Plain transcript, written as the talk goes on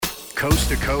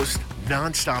Coast-to-coast,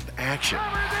 nonstop action.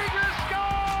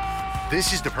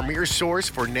 This is the premier source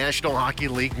for National Hockey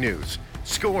League news,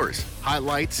 scores,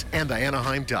 highlights, and the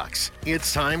Anaheim Ducks.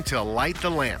 It's time to light the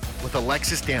lamp with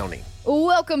Alexis Downie.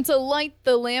 Welcome to Light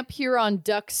the Lamp here on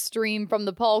Ducks Stream from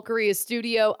the Paul Kariya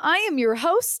studio. I am your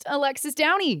host, Alexis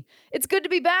Downie. It's good to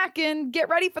be back and get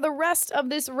ready for the rest of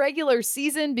this regular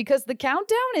season because the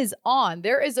countdown is on.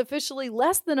 There is officially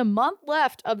less than a month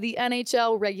left of the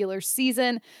NHL regular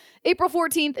season. April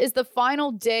 14th is the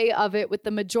final day of it, with the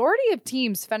majority of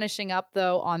teams finishing up,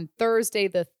 though, on Thursday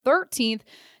the 13th.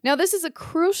 Now, this is a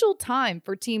crucial time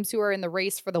for teams who are in the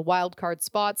race for the wildcard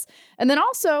spots, and then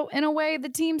also, in a way, the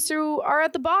teams who are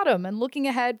at the bottom and looking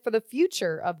ahead for the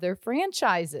future of their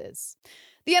franchises.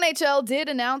 The NHL did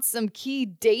announce some key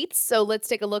dates, so let's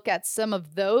take a look at some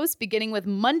of those, beginning with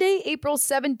Monday, April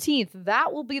 17th.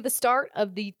 That will be the start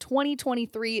of the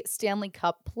 2023 Stanley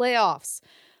Cup playoffs.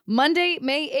 Monday,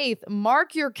 May 8th,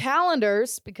 mark your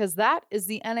calendars because that is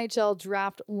the NHL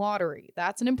Draft Lottery.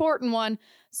 That's an important one,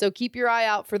 so keep your eye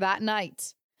out for that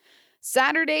night.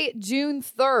 Saturday, June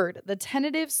 3rd, the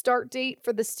tentative start date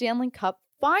for the Stanley Cup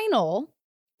Final.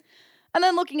 And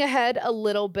then looking ahead a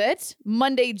little bit,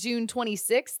 Monday, June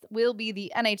 26th will be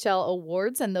the NHL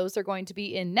Awards, and those are going to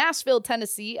be in Nashville,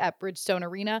 Tennessee at Bridgestone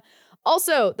Arena.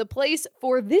 Also, the place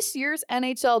for this year's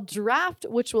NHL Draft,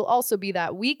 which will also be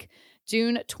that week,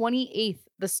 June 28th,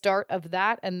 the start of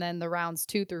that, and then the rounds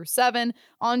 2 through 7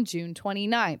 on June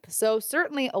 29th. So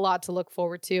certainly a lot to look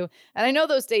forward to. And I know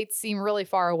those dates seem really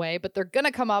far away, but they're going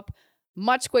to come up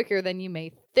much quicker than you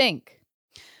may think.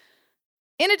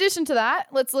 In addition to that,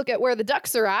 let's look at where the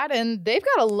Ducks are at, and they've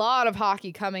got a lot of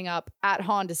hockey coming up at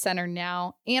Honda Center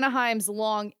now. Anaheim's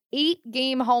long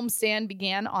 8-game homestand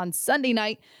began on Sunday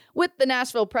night with the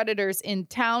Nashville Predators in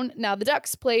town. Now, the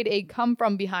Ducks played a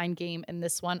come-from-behind game in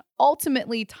this one,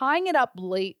 ultimately tying it up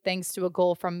late thanks to a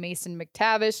goal from Mason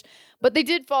McTavish, but they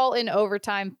did fall in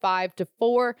overtime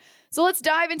 5-4. So let's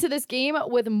dive into this game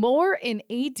with more in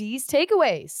AD's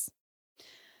takeaways.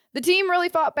 The team really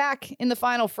fought back in the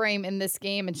final frame in this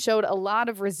game and showed a lot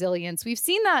of resilience. We've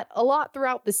seen that a lot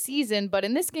throughout the season, but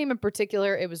in this game in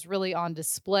particular, it was really on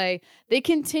display. They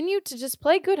continued to just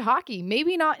play good hockey.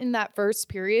 Maybe not in that first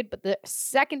period, but the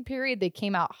second period, they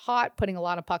came out hot, putting a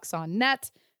lot of pucks on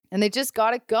net, and they just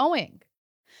got it going.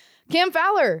 Cam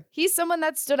Fowler, he's someone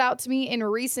that stood out to me in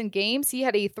recent games. He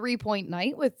had a 3-point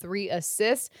night with 3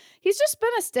 assists. He's just been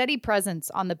a steady presence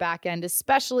on the back end,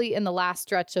 especially in the last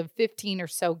stretch of 15 or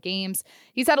so games.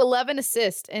 He's had 11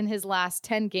 assists in his last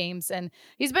 10 games, and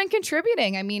he's been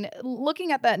contributing. I mean,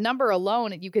 looking at that number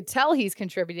alone, you could tell he's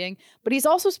contributing, but he's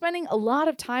also spending a lot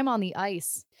of time on the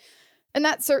ice. And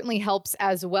that certainly helps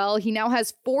as well. He now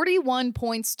has 41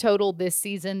 points total this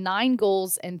season, 9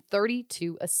 goals, and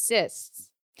 32 assists.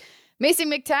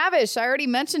 Mason McTavish, I already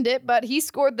mentioned it, but he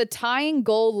scored the tying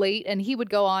goal late, and he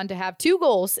would go on to have 2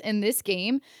 goals in this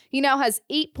game. He now has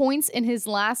 8 points in his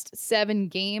last 7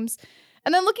 games.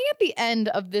 And then looking at the end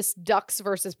of this Ducks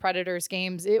versus Predators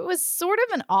games, it was sort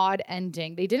of an odd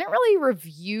ending. They didn't really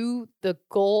review the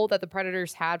goal that the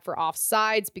Predators had for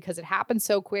offsides because it happened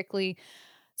so quickly.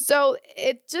 So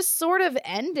it just sort of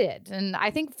ended, and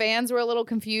I think fans were a little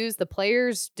confused. The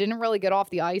players didn't really get off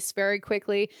the ice very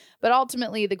quickly, but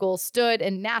ultimately the goal stood,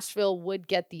 and Nashville would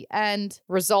get the end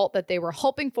result that they were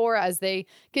hoping for as they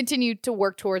continued to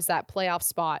work towards that playoff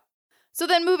spot. So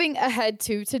then moving ahead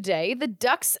to today, the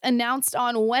Ducks announced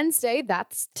on Wednesday,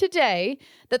 that's today,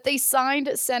 that they signed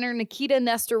center Nikita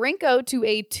Nesterenko to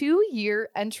a 2-year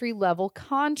entry-level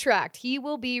contract. He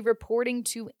will be reporting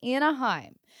to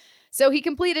Anaheim. So he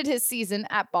completed his season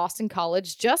at Boston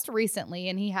College just recently,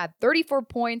 and he had 34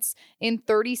 points in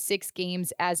 36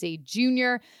 games as a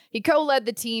junior. He co-led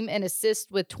the team in assists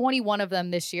with 21 of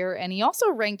them this year, and he also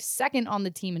ranked second on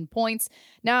the team in points.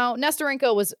 Now,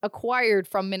 Nesterenko was acquired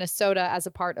from Minnesota as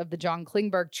a part of the John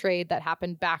Klingberg trade that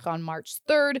happened back on March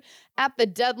 3rd at the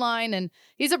deadline, and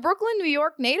he's a Brooklyn, New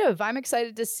York native. I'm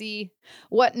excited to see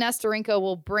what Nesterenko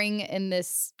will bring in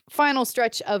this final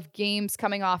stretch of games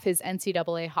coming off his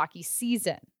NCAA hockey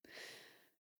season.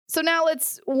 So now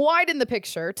let's widen the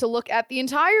picture to look at the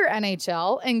entire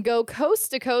NHL and go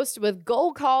coast to coast with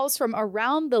goal calls from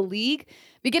around the league,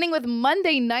 beginning with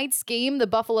Monday night's game, the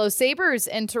Buffalo Sabres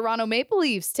and Toronto Maple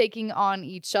Leafs taking on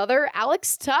each other.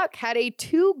 Alex Tuch had a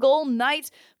 2-goal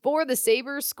night for the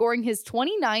Sabres, scoring his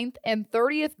 29th and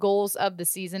 30th goals of the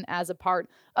season as a part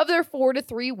of their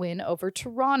 4-3 win over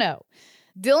Toronto.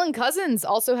 Dylan Cousins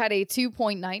also had a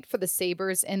 2-point night for the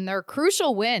Sabres in their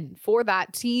crucial win for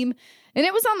that team. And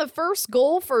it was on the first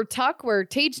goal for Tuck where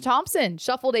Tage Thompson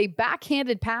shuffled a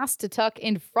backhanded pass to Tuck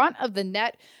in front of the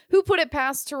net, who put it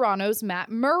past Toronto's Matt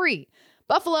Murray.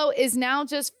 Buffalo is now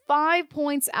just 5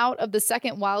 points out of the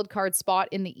second wildcard spot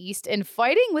in the East and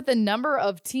fighting with a number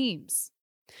of teams.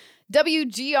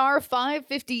 WGR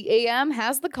 550 AM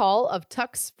has the call of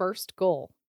Tuck's first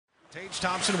goal. Tage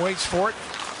Thompson waits for it.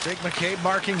 Jake McCabe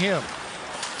marking him.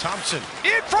 Thompson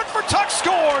in front for Tuck,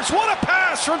 scores! What a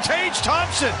pass from Tage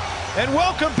Thompson! And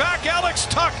welcome back, Alex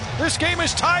Tuck. This game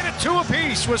is tied at 2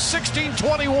 apiece with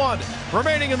 16:21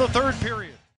 remaining in the third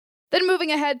period. Then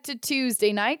moving ahead to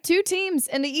Tuesday night, 2 teams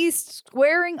in the East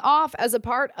squaring off as a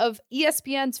part of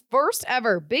ESPN's first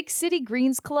ever Big City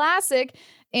Greens Classic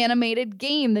animated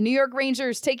game. The New York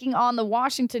Rangers taking on the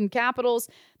Washington Capitals.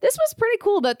 This was pretty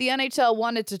cool that the NHL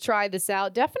wanted to try this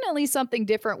out. Definitely something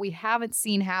different we haven't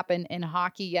seen happen in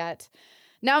hockey yet.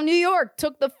 Now, New York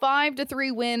took the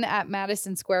 5-3 win at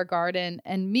Madison Square Garden,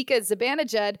 and Mika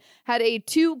Zibanejad had a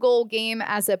 2-goal game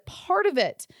as a part of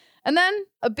it. And then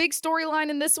a big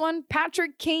storyline in this one,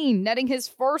 Patrick Kane netting his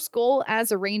first goal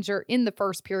as a Ranger in the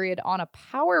first period on a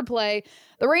power play.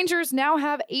 The Rangers now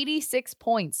have 86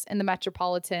 points in the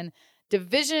Metropolitan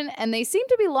Division, and they seem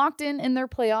to be locked in their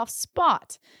playoff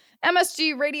spot.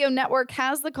 MSG Radio Network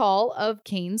has the call of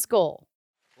Kane's goal.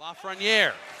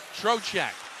 Lafreniere,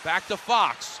 Trocheck, back to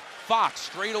Fox. Fox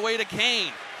straight away to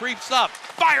Kane, creeps up,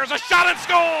 fires a shot and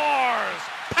scores!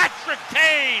 Patrick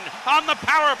Kane on the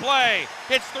power play.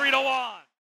 It's 3-1.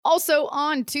 Also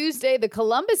on Tuesday, the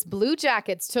Columbus Blue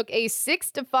Jackets took a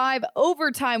 6-5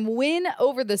 overtime win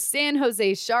over the San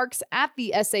Jose Sharks at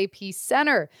the SAP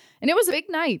Center. And it was a big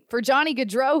night for Johnny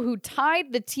Gaudreau, who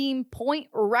tied the team point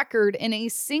record in a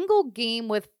single game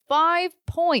with 5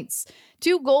 points.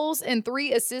 2 goals and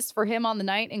 3 assists for him on the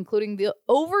night, including the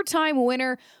overtime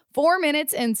winner 4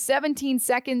 minutes and 17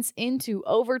 seconds into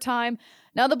overtime.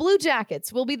 Now, the Blue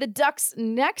Jackets will be the Ducks'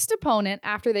 next opponent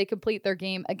after they complete their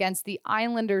game against the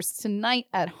Islanders tonight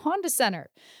at Honda Center.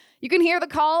 You can hear the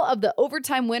call of the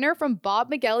overtime winner from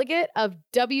Bob McElligott of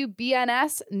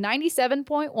WBNS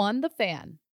 97.1 The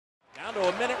Fan. Down to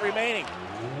a minute remaining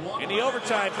in the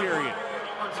overtime period.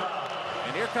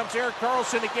 And here comes Erik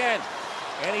Karlsson again.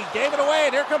 And he gave it away,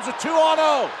 and here comes a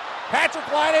 2-on-0.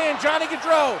 Patrick Laine and Johnny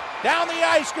Gaudreau. Down the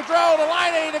ice, Gaudreau to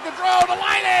Laine, to Gaudreau to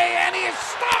Laine, and he is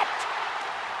stopped.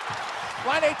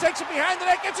 Laine takes it behind the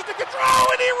net, gets it to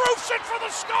Gaudreau, and he roofs it for the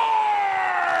score!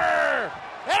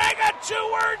 And I got 2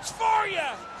 words for you.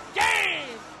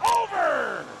 Game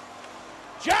over!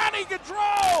 Johnny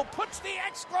Gaudreau puts the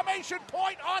exclamation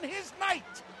point on his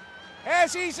night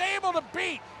as he's able to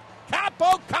beat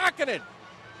Kaapo Kähkönen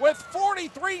with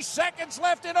 43 seconds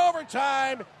left in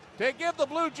overtime to give the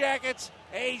Blue Jackets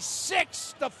a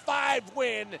 6-5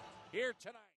 win here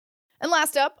tonight. And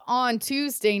last up, on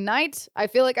Tuesday night, I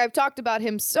feel like I've talked about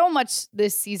him so much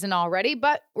this season already,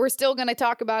 but we're still going to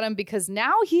talk about him because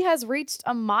now he has reached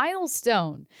a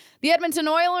milestone. The Edmonton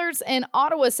Oilers and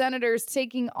Ottawa Senators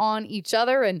taking on each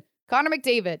other, and Connor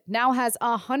McDavid now has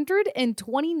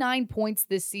 129 points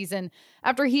this season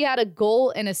after he had a goal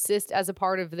and assist as a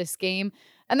part of this game.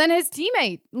 And then his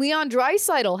teammate, Leon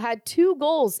Draisaitl, had 2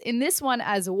 goals in this one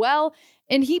as well,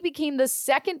 and he became the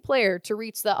second player to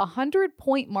reach the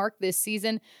 100-point mark this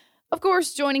season, of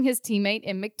course, joining his teammate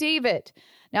in McDavid.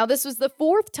 Now, this was the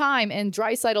 4th time in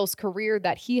Draisaitl's career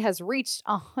that he has reached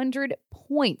 100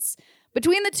 points.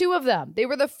 Between the two of them, they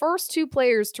were the first 2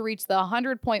 players to reach the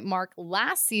 100-point mark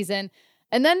last season,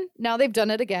 and then now they've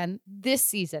done it again this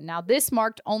season. Now, this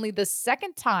marked only the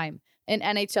 2nd time in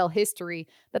NHL history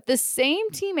that the same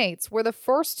teammates were the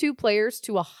first 2 players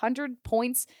to 100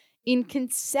 points in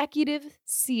consecutive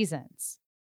seasons.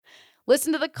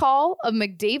 Listen to the call of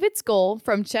McDavid's goal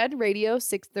from Ched Radio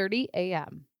 630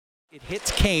 AM. It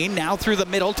hits Kane, now through the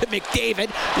middle to McDavid,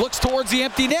 looks towards the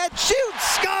empty net,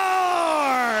 shoots,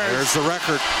 scores! There's the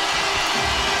record.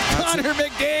 Connor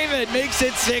McDavid makes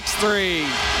it 6-3.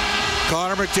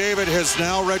 Connor McDavid has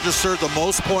now registered the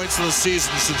most points in the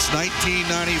season since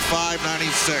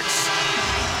 1995-96.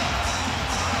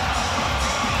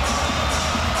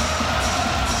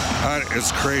 That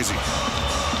is crazy.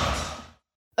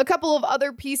 A couple of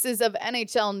other pieces of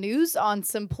NHL news on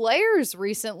some players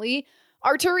recently.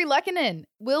 Artturi Lehkonen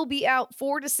will be out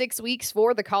 4 to 6 weeks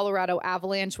for the Colorado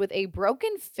Avalanche with a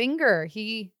broken finger.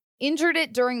 He injured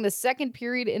it during the second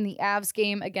period in the Avs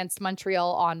game against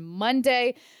Montreal on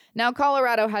Monday. Now,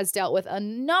 Colorado has dealt with a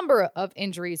number of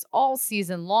injuries all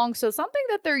season long, so something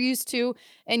that they're used to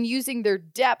and using their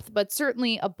depth, but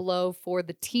certainly a blow for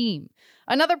the team.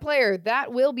 Another player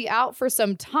that will be out for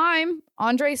some time,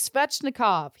 Andrei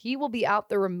Svechnikov. He will be out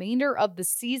the remainder of the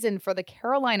season for the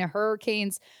Carolina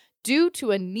Hurricanes due to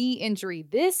a knee injury.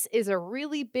 This is a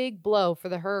really big blow for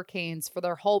the Hurricanes for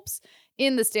their hopes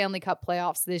in the Stanley Cup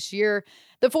playoffs this year.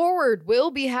 The forward will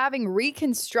be having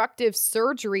reconstructive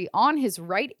surgery on his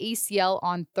right ACL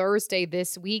on Thursday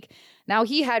this week. Now,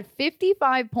 he had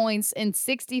 55 points in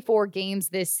 64 games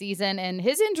this season, and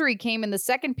his injury came in the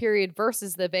second period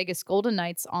versus the Vegas Golden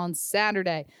Knights on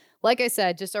Saturday. Like I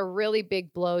said, just a really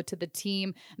big blow to the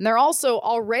team. And they're also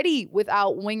already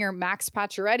without winger Max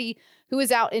Pacioretty, who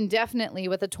is out indefinitely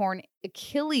with a torn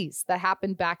Achilles that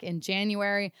happened back in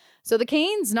January. So the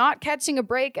Canes not catching a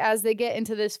break as they get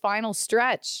into this final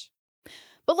stretch.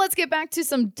 But let's get back to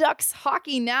some Ducks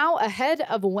hockey now ahead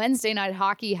of Wednesday night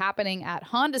hockey happening at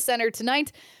Honda Center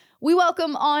tonight. We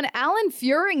welcome on Alan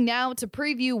Fuehring now to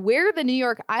preview where the New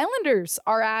York Islanders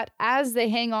are at as they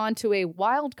hang on to a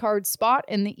wild card spot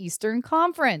in the Eastern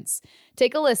Conference.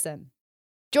 Take a listen.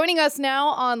 Joining us now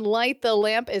on Light the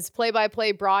Lamp is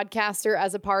play-by-play broadcaster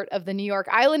as a part of the New York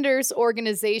Islanders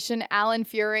organization, Alan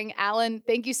Fuehring. Alan,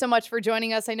 thank you so much for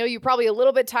joining us. I know you're probably a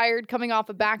little bit tired coming off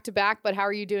a back-to-back, but how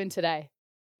are you doing today?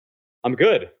 I'm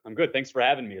good. Thanks for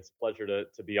having me. It's a pleasure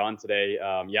to be on today.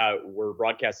 We're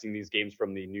broadcasting these games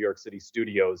from the New York City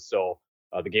studios. So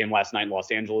the game last night in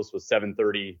Los Angeles was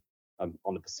 7:30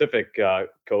 on the Pacific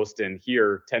coast, and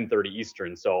here 10:30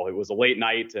 Eastern. So it was a late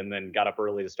night, and then got up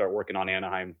early to start working on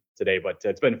Anaheim today. But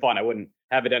it's been fun. I wouldn't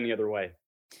have it any other way.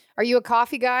 Are you a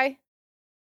coffee guy?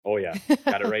 Oh yeah,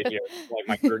 got it right here. It's like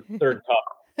my third cup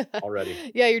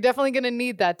already. Yeah, you're definitely going to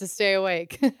need that to stay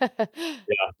awake.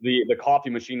 Yeah, the coffee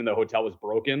machine in the hotel was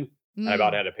broken. And I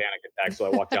about had a panic attack, so I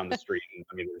walked down the street, and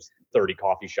there's 30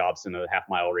 coffee shops in a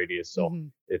half-mile radius, so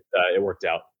it worked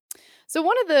out. So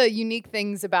one of the unique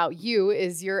things about you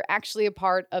is you're actually a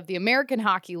part of the American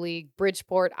Hockey League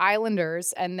Bridgeport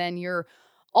Islanders, and then you're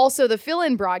also the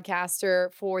fill-in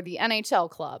broadcaster for the NHL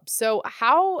club. So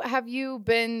how have you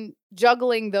been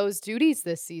juggling those duties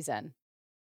this season?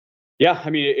 Yeah,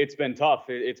 it's been tough.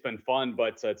 It's been fun,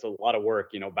 but it's a lot of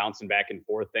work, bouncing back and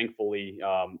forth. Thankfully,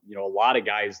 a lot of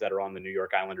guys that are on the New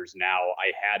York Islanders now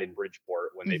I had in Bridgeport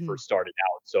when they first started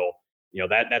out. So,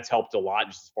 that's helped a lot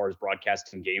just as far as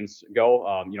broadcasting games go.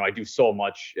 I do so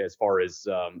much as far as,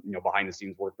 behind the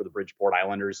scenes work for the Bridgeport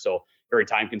Islanders. So very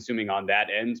time consuming on that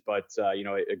end. But,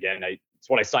 again, it's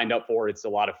what I signed up for. It's a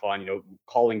lot of fun.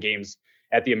 Calling games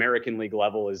at the American League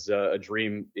level is a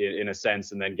dream in a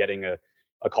sense. And then getting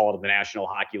a call to the National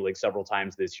Hockey League several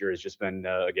times this year has just been,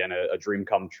 again, a dream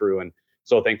come true. And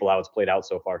so thankful how it's played out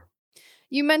so far.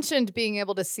 You mentioned being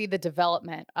able to see the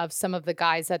development of some of the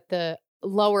guys at the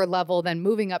lower level, then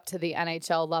moving up to the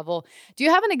NHL level. Do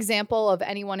you have an example of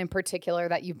anyone in particular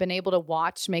that you've been able to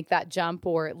watch make that jump,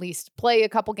 or at least play a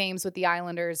couple games with the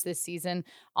Islanders this season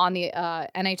on the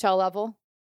NHL level?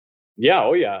 Yeah.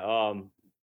 Oh, yeah.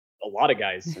 A lot of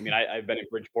guys. I've been in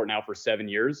Bridgeport now for 7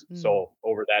 years. So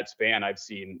over that span, I've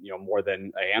seen, more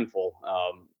than a handful.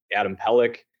 Adam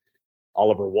Pelech,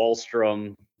 Oliver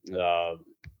Wahlstrom,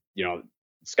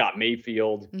 Scott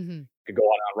Mayfield, could go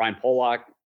on, Ryan Pollock.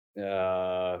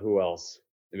 Who else?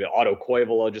 Otto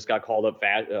Koivula just got called up.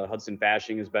 Hudson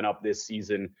Fasching has been up this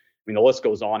season. The list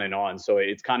goes on and on. So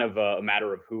it's kind of a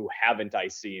matter of who haven't I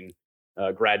seen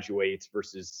graduate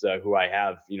versus who I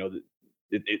have.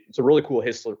 It's a really cool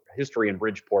history in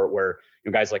Bridgeport where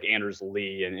guys like Anders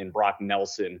Lee and Brock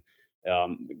Nelson,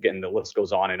 again, the list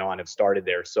goes on and on, have started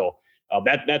there. So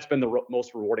that's been the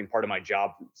most rewarding part of my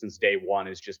job since day one,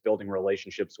 is just building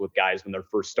relationships with guys when they're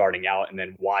first starting out, and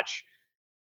then watch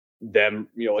them,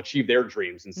 achieve their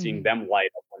dreams and seeing them light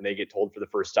up when they get told for the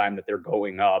first time that they're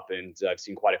going up. And I've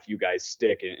seen quite a few guys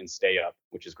stick and stay up,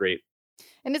 which is great.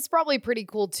 And it's probably pretty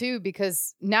cool too,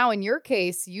 because now in your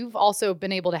case, you've also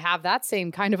been able to have that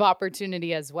same kind of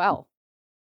opportunity as well.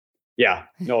 Yeah,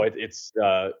 no, it's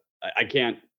I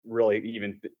can't really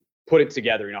even put it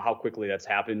together, how quickly that's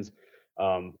happened.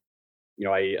 I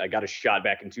got a shot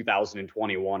back in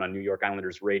 2021 on New York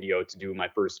Islanders radio to do my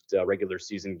first regular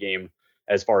season game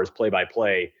as far as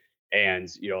play-by-play. And,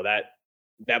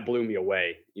 that blew me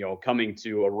away, coming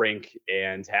to a rink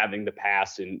and having the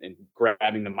pass and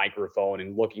grabbing the microphone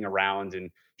and looking around and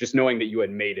just knowing that you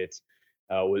had made it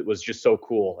was just so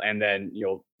cool. And then,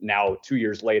 now 2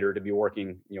 years later to be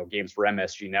working, games for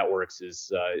MSG Networks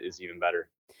is even better.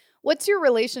 What's your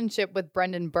relationship with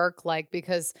Brendan Burke like?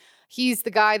 Because he's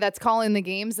the guy that's calling the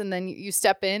games, and then you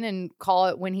step in and call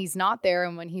it when he's not there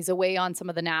and when he's away on some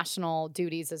of the national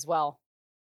duties as well.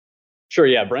 Sure.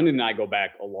 Yeah. Brendan and I go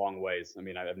back a long ways. I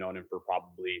mean, I've known him for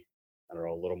probably, I don't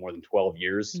know, a little more than 12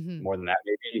 years, more than that,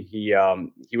 maybe.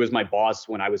 He was my boss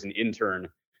when I was an intern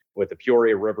with the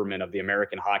Peoria Rivermen of the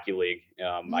American Hockey League.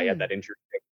 I had that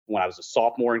internship when I was a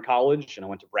sophomore in college, and I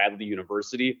went to Bradley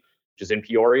University, which is in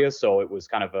Peoria. So it was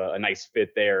kind of a nice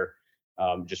fit there,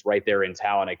 just right there in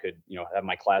town. I could, have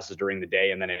my classes during the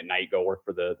day and then at night go work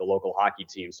for the local hockey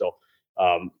team. So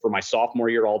for my sophomore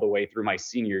year all the way through my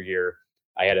senior year,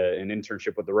 I had an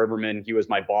internship with the Rivermen. He was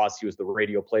my boss. He was the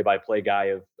radio play-by-play guy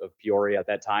of Peoria at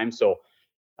that time. So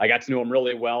I got to know him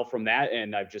really well from that,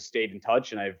 and I've just stayed in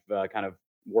touch, and I've kind of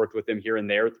worked with him here and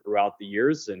there throughout the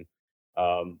years. And,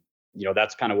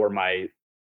 that's kind of where my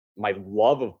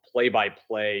love of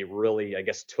play-by-play really, I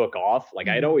guess, took off. Like,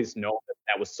 I'd always known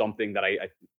that was something that I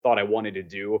thought I wanted to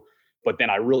do, but then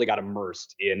I really got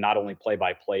immersed in not only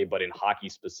play-by-play, but in hockey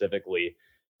specifically.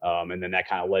 And then that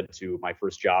kind of led to my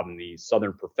first job in the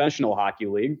Southern Professional Hockey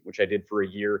League, which I did for a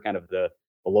year, kind of the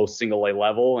low single A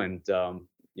level. And,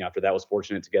 after that, was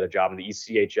fortunate to get a job in the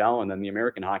ECHL and then the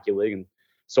American Hockey League and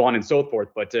so on and so forth.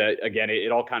 But again,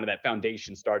 it all kind of, that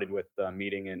foundation started with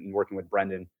meeting and working with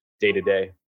Brendan day to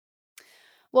day.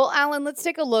 Well, Alan, let's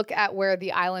take a look at where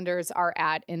the Islanders are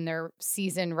at in their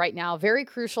season right now. Very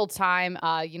crucial time.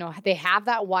 They have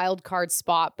that wild card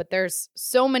spot, but there's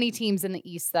so many teams in the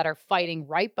East that are fighting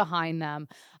right behind them.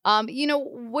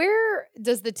 Where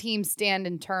does the team stand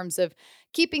in terms of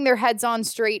keeping their heads on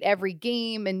straight every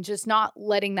game and just not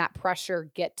letting that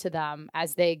pressure get to them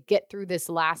as they get through this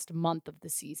last month of the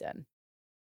season?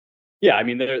 Yeah, I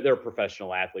mean, they're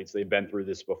professional athletes. They've been through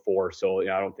this before. So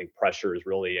I don't think pressure is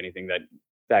really anything that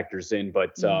factors in,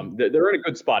 but they're in a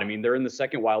good spot. I mean, they're in the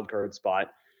second wild card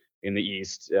spot in the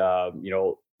East.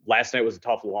 Last night was a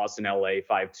tough loss in LA,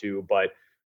 5-2, but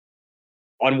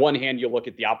on one hand, you look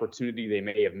at the opportunity they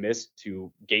may have missed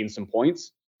to gain some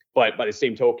points, but by the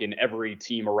same token, every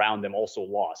team around them also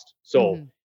lost. So,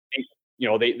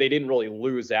 they didn't really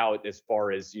lose out as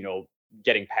far as,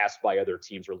 getting passed by other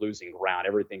teams or losing ground.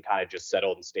 Everything kind of just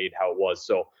settled and stayed how it was.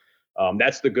 So,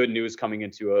 that's the good news coming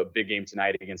into a big game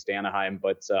tonight against Anaheim.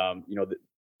 But,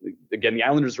 again, the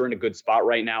Islanders are in a good spot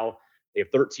right now. They have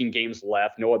 13 games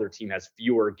left. No other team has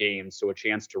fewer games, so a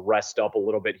chance to rest up a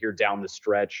little bit here down the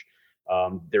stretch.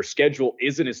 Their schedule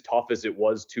isn't as tough as it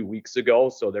was 2 weeks ago,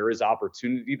 so there is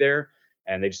opportunity there,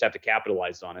 and they just have to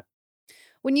capitalize on it.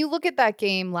 When you look at that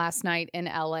game last night in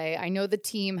LA, I know the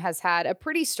team has had a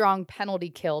pretty strong penalty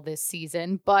kill this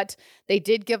season, but they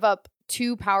did give up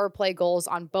 2 power play goals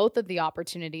on both of the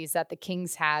opportunities that the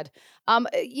Kings had.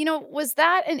 Was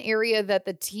that an area that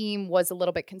the team was a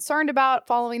little bit concerned about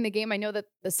following the game? I know that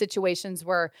the situations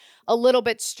were a little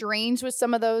bit strange with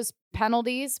some of those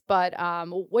penalties, but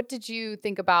what did you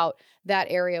think about that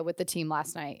area with the team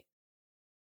last night?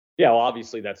 Yeah, well,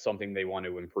 obviously that's something they want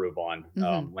to improve on.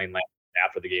 Lane Lamb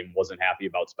after the game wasn't happy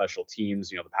about special teams.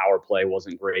 The power play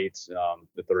wasn't great.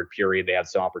 The third period, they had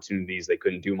some opportunities they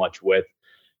couldn't do much with.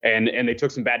 And they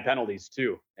took some bad penalties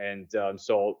too. And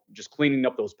so just cleaning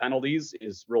up those penalties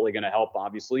is really going to help,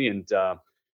 obviously. And,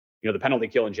 the penalty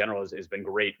kill in general has been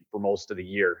great for most of the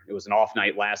year. It was an off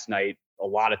night last night. A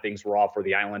lot of things were off for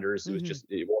the Islanders. It was just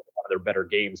it wasn't one of their better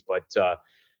games. But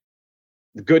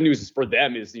the good news for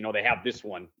them is, they have this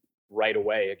one right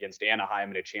away against Anaheim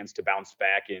and a chance to bounce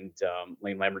back. And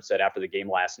Lane Lambert said after the game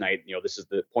last night, this is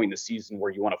the point in the season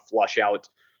where you want to flush out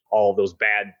all of those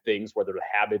bad things, whether they're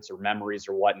habits or memories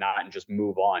or whatnot, and just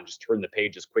move on, just turn the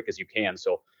page as quick as you can.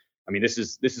 So, I mean, this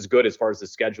is good as far as the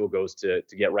schedule goes to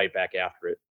get right back after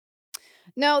it.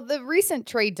 Now, the recent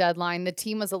trade deadline, the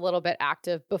team was a little bit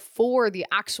active before the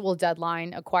actual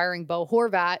deadline, acquiring Bo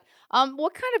Horvat.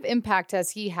 What kind of impact has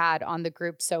he had on the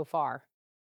group so far?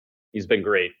 He's been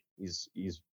great. He's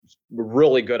a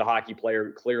really good hockey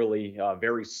player, clearly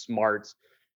very smart.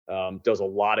 Does a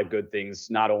lot of good things,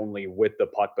 not only with the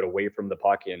puck, but away from the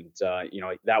puck. And,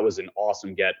 that was an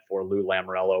awesome get for Lou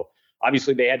Lamoriello.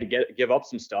 Obviously, they had to give up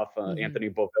some stuff. Anthony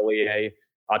Beauvillier,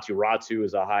 Atu Ratu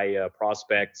is a high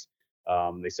prospect.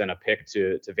 They sent a pick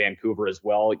to Vancouver as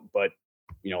well. But,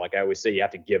 like I always say, you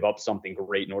have to give up something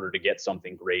great in order to get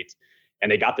something great.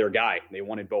 And they got their guy. They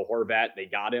wanted Bo Horvat. They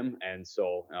got him. And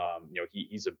so,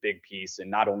 he's a big piece,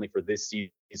 and not only for this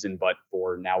season, but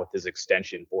for now with his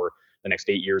extension for the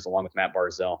next 8 years, along with Matt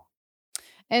Barzal.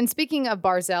 And speaking of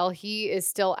Barzal, he is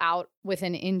still out with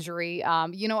an injury.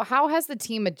 How has the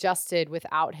team adjusted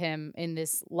without him in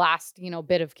this last,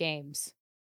 bit of games?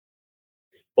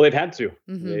 Well, they've had to.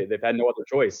 They've had no other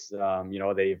choice.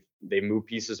 They've they move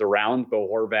pieces around. Bo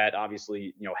Horvat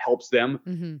obviously, helps them.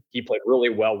 Mm-hmm. He played really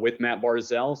well with Matt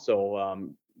Barzal. So,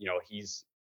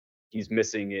 he's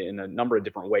missing in a number of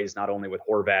different ways, not only with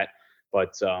Horvat,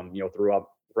 but,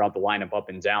 throughout the lineup up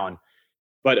and down.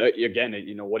 But again,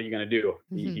 what are you going to do?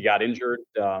 Mm-hmm. He got injured.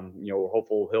 We're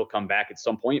hopeful he'll come back at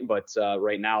some point. But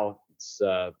right now, it's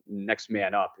next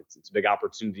man up. It's a big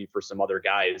opportunity for some other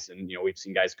guys. And, we've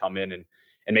seen guys come in and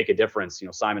make a difference.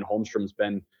 Simon Holmstrom's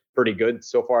been pretty good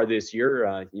so far this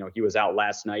year. He was out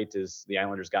last night as the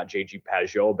Islanders got J.G.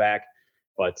 Pageau back.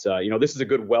 But, this is a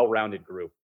good, well-rounded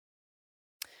group.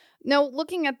 Now,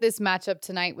 looking at this matchup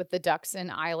tonight with the Ducks and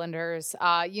Islanders,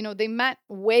 they met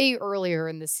way earlier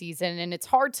in the season, and it's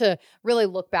hard to really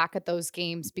look back at those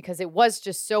games because it was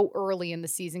just so early in the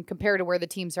season compared to where the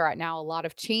teams are at now. A lot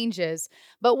of changes.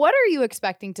 But what are you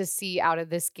expecting to see out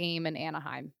of this game in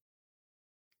Anaheim?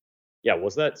 Yeah,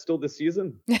 was that still this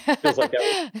season? Feels like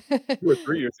that was 2 or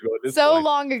 3 years ago at this so point.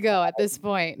 long ago at this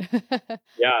point.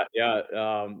 Yeah.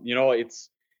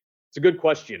 It's a good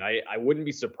question. I wouldn't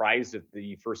be surprised if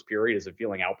the first period is a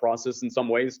feeling out process in some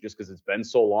ways, just because it's been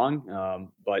so long.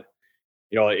 But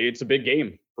it's a big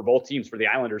game for both teams, for the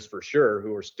Islanders for sure,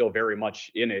 who are still very much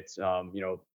in it.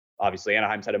 Obviously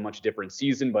Anaheim's had a much different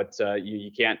season, but you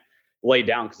can't lay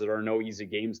down because there are no easy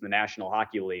games in the National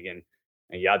Hockey League. And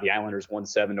the Islanders won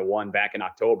 7-1 back in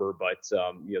October, but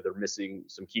they're missing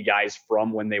some key guys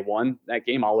from when they won that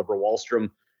game. Oliver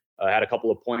Wahlstrom had a couple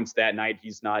of points that night.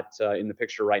 He's not in the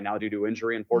picture right now due to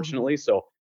injury, unfortunately. Mm-hmm.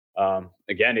 So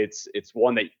again, it's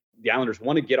one that the Islanders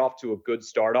want to get off to a good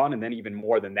start on, and then even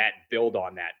more than that, build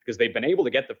on that, because they've been able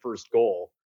to get the first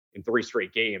goal in 3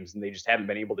 straight games, and they just haven't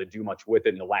been able to do much with it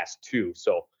in the last 2.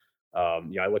 So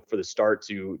I look for the start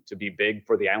to be big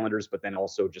for the Islanders, but then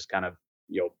also just kind of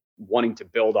wanting to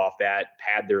build off that,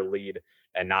 pad their lead,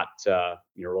 and not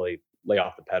really lay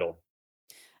off the pedal.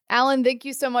 Alan, thank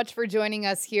you so much for joining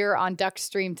us here on Duck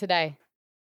Stream today.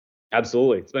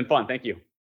 Absolutely. It's been fun. Thank you.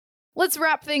 Let's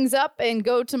wrap things up and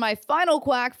go to my final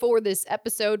quack for this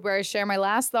episode, where I share my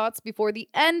last thoughts before the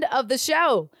end of the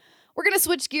show. We're going to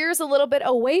switch gears a little bit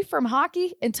away from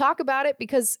hockey and talk about it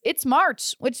because it's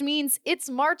March, which means it's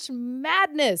March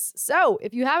Madness. So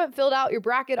if you haven't filled out your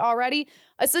bracket already,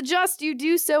 I suggest you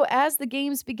do so as the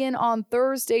games begin on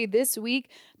Thursday this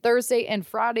week. Thursday and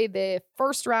Friday, the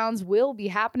first rounds will be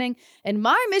happening, and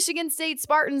my Michigan State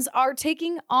Spartans are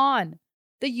taking on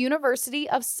the University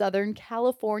of Southern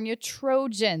California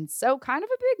Trojans. So kind of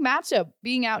a big matchup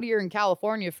being out here in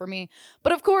California for me.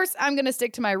 But of course, I'm going to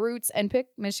stick to my roots and pick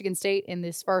Michigan State in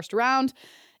this first round.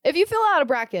 If you fill out a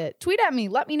bracket, tweet at me.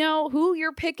 Let me know who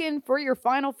you're picking for your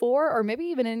Final Four, or maybe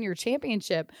even in your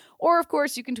championship. Or, of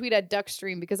course, you can tweet at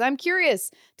Duckstream, because I'm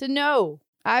curious to know.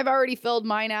 I've already filled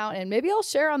mine out, and maybe I'll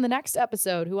share on the next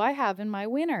episode who I have in my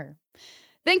winner.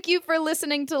 Thank you for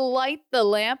listening to Light the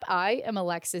Lamp. I am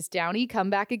Alexis Downie.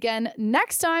 Come back again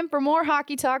next time for more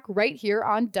hockey talk right here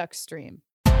on Duckstream.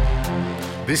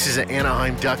 This is an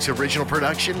Anaheim Ducks original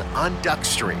production on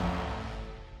Duckstream.